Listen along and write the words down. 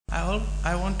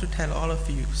I want to tell all of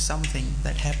you something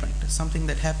that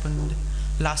happened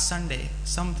last Sunday,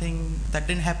 something that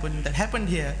didn't happen, that happened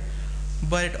here,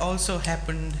 but it also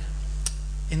happened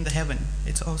in the heaven.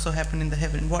 It's also happened in the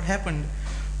heaven. What happened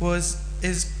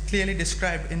is clearly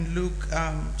described in Luke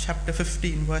chapter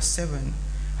 15, verse 7.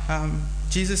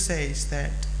 Jesus says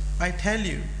that, I tell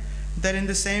you that in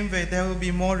the same way there will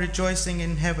be more rejoicing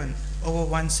in heaven over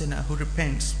one sinner who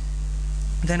repents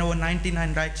than over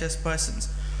 99 righteous persons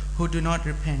who do not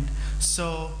repent.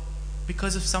 So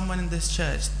because of someone in this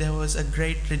church, there was a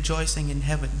great rejoicing in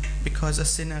heaven, because a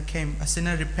sinner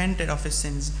repented of his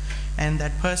sins, and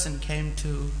that person came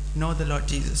to know the Lord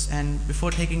Jesus. And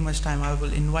before taking much time, I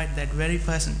will invite that very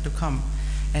person to come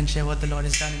and share what the Lord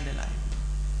has done in their life.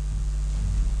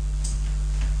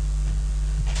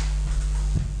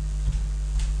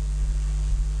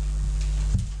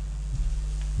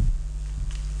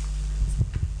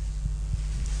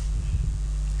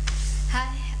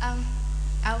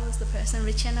 I was the person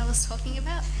Richie and I was talking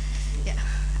about. Yeah.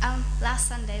 Last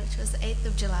Sunday, which was the 8th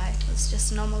of July, it was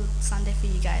just a normal Sunday for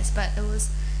you guys, but it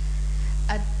was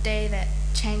a day that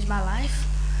changed my life.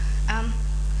 I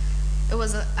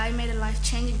made a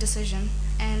life-changing decision,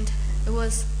 and it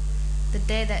was the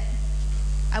day that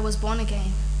I was born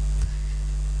again.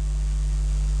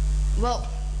 Well,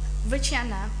 Richie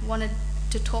Anna wanted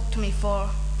to talk to me for a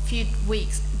few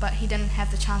weeks, but he didn't have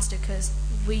the chance to because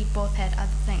we both had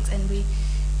other things, and he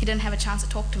didn't have a chance to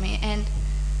talk to me. And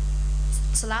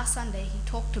so last Sunday he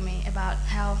talked to me about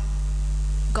how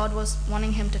God was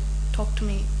wanting him to talk to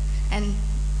me and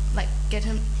like get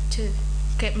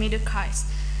me to Christ.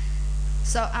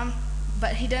 So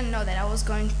but he didn't know that I was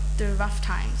going through rough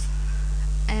times.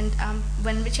 And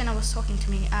when Richie and I was talking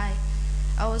to me, I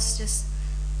was just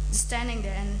standing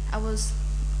there, and I was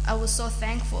so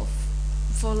thankful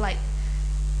for like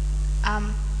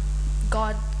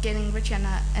God getting Richie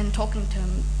and talking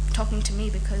to me,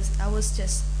 because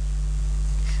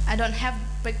I don't have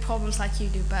big problems like you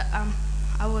do, but I'm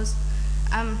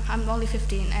only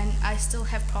 15 and I still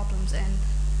have problems, and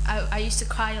I used to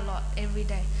cry a lot every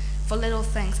day for little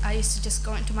things. I used to just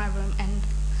go into my room and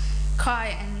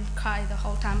cry the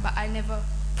whole time, but I never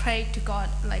prayed to God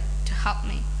like to help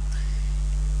me.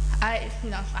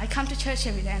 I come to church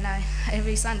every day and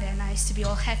every Sunday, and I used to be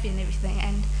all happy and everything,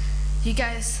 and you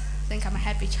guys think I'm a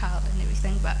happy child and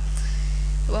everything, but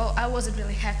well, I wasn't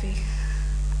really happy.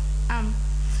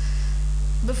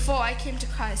 Before I came to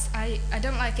Christ, I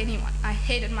didn't like anyone. I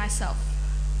hated myself.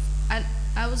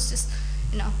 I was just,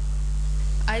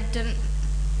 I didn't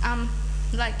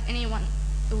like anyone.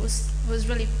 It was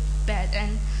really bad,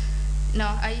 and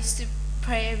I used to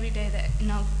pray every day that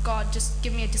God, just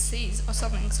give me a disease or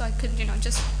something so I could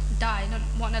just die. I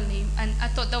don't want to live, and I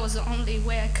thought that was the only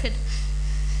way I could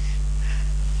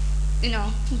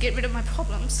get rid of my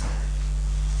problems.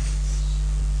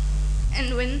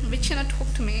 And when Richie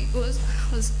talked to me, it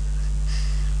was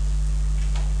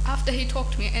after he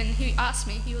talked to me, and he asked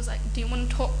me, he was like, do you want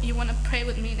to talk, you want to pray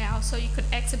with me now so you could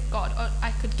accept God, or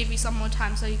I could give you some more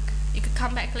time so you could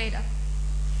come back later.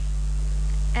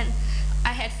 And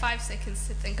I had 5 seconds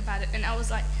to think about it, and I was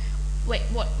like, wait,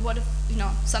 what if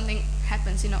something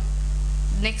happens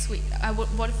next week?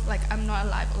 What if like I'm not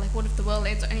alive, or like what if the world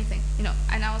ends or anything,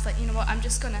 And I was like, what, I'm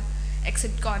just gonna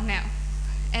accept God now.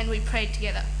 And we prayed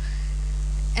together.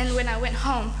 And when I went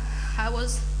home, I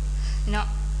was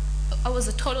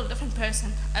a total different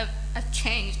person. I've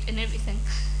changed and everything.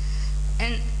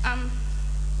 And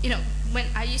when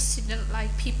I used to didn't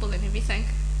like people and everything,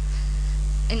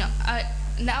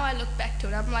 now I look back to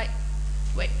it, I'm like,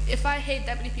 wait, if I hate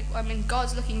that many people,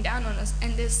 God's looking down on us,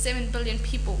 and there's 7 billion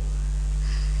people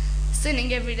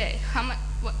sinning every day.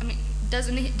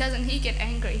 Doesn't he get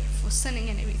angry for sinning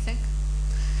and everything?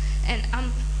 And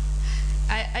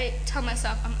I tell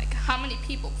myself, I'm like, how many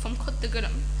people from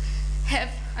Kuthuguram have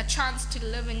a chance to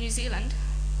live in New Zealand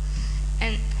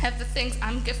and have the things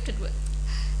I'm gifted with?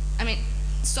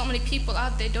 So many people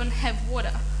out there don't have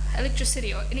water,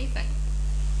 electricity, or anything.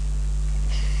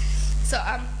 So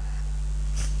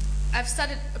I've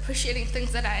started appreciating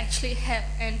things that I actually have,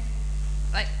 and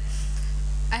like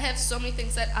I have so many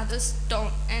things that others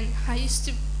don't. And I used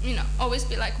to always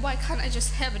be like, why can't I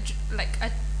just have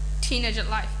a teenager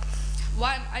life?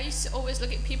 Why I used to always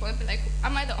look at people and be like,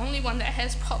 am I the only one that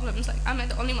has problems? Like, am I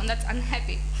the only one that's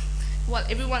unhappy? While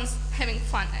everyone's having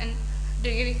fun and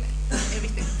doing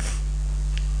everything.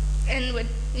 And when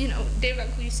Dave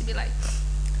Uncle used to be like,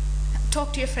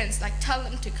 talk to your friends, like tell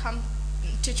them to come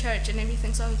to church and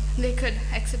everything so they could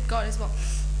accept God as well.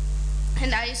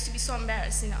 And I used to be so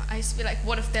embarrassed, I used to be like,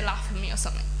 what if they laugh at me or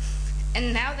something?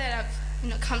 And now that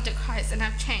I've come to Christ and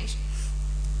I've changed,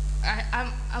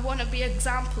 I want to be an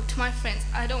example to my friends.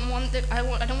 I don't want to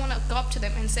go up to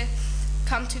them and say,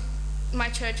 come to my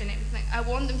church and everything. I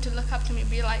want them to look up to me,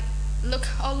 be like, look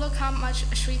how much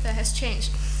Ashrita has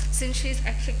changed since she's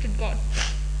accepted God.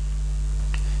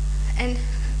 And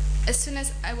as soon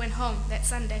as I went home that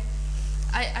Sunday,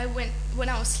 when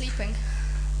I was sleeping,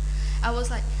 I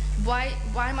was like, why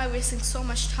am I wasting so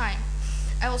much time?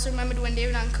 I also remembered when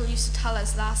David Uncle used to tell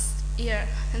us last year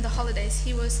in the holidays,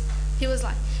 he was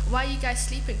like, why are you guys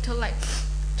sleeping till like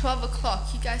 12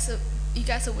 o'clock? You guys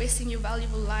are wasting your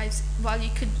valuable lives while you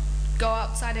could go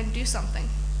outside and do something.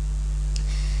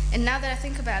 And now that I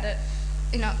think about it,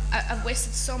 I've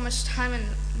wasted so much time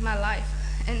in my life.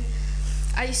 And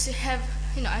I used to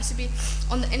be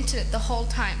on the internet the whole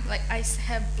time. Like, I used to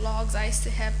have blogs, I used to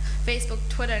have Facebook,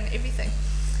 Twitter, and everything.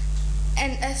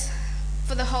 And as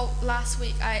for the whole last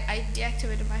week, I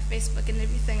deactivated my Facebook and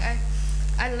everything.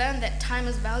 I learned that time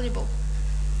is valuable.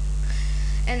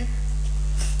 And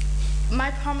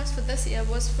my promise for this year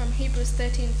was from Hebrews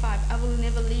 13:5. I will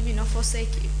never leave you nor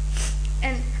forsake you.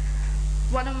 And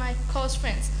one of my close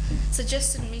friends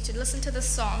suggested me to listen to this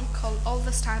song called All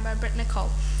This Time by Britt Nicole.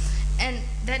 And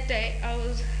that day,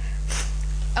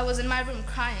 I was in my room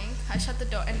crying. I shut the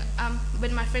door, and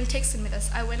when my friend texted me this,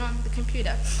 I went on the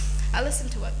computer. I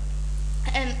listened to it,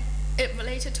 and it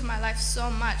related to my life so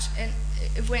much. And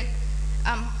it went,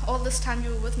 all this time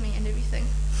you were with me and everything.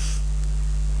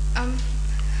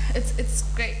 It's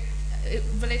great. It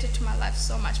related to my life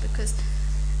so much because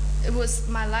it was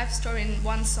my life story in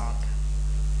one song.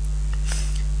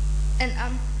 And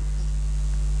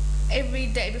every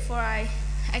day before I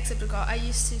accepted God, I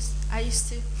used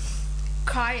to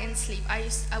cry and sleep.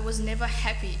 I was never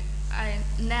happy.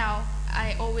 Now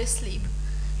I always sleep,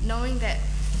 knowing that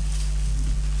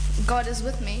God is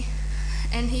with me,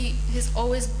 and He has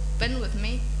always been with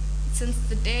me since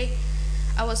the day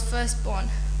I was first born.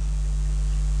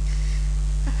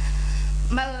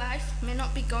 My life may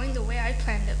not be going the way I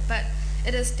planned it, but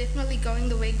it is definitely going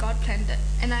the way God planned it.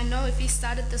 And I know if He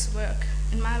started this work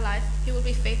in my life, He will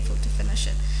be faithful to finish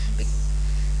it.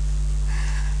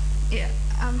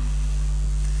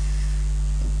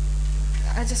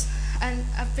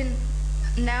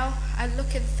 Now I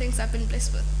look at the things I've been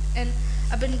blessed with, and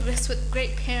I've been blessed with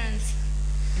great parents,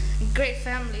 great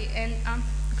family, and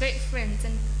great friends,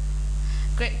 and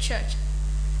great church.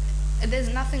 There's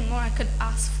nothing more I could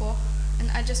ask for, and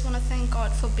I just want to thank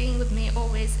God for being with me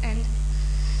always and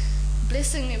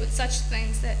blessing me with such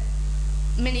things that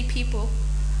many people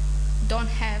don't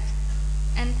have.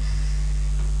 And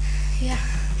yeah,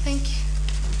 thank you.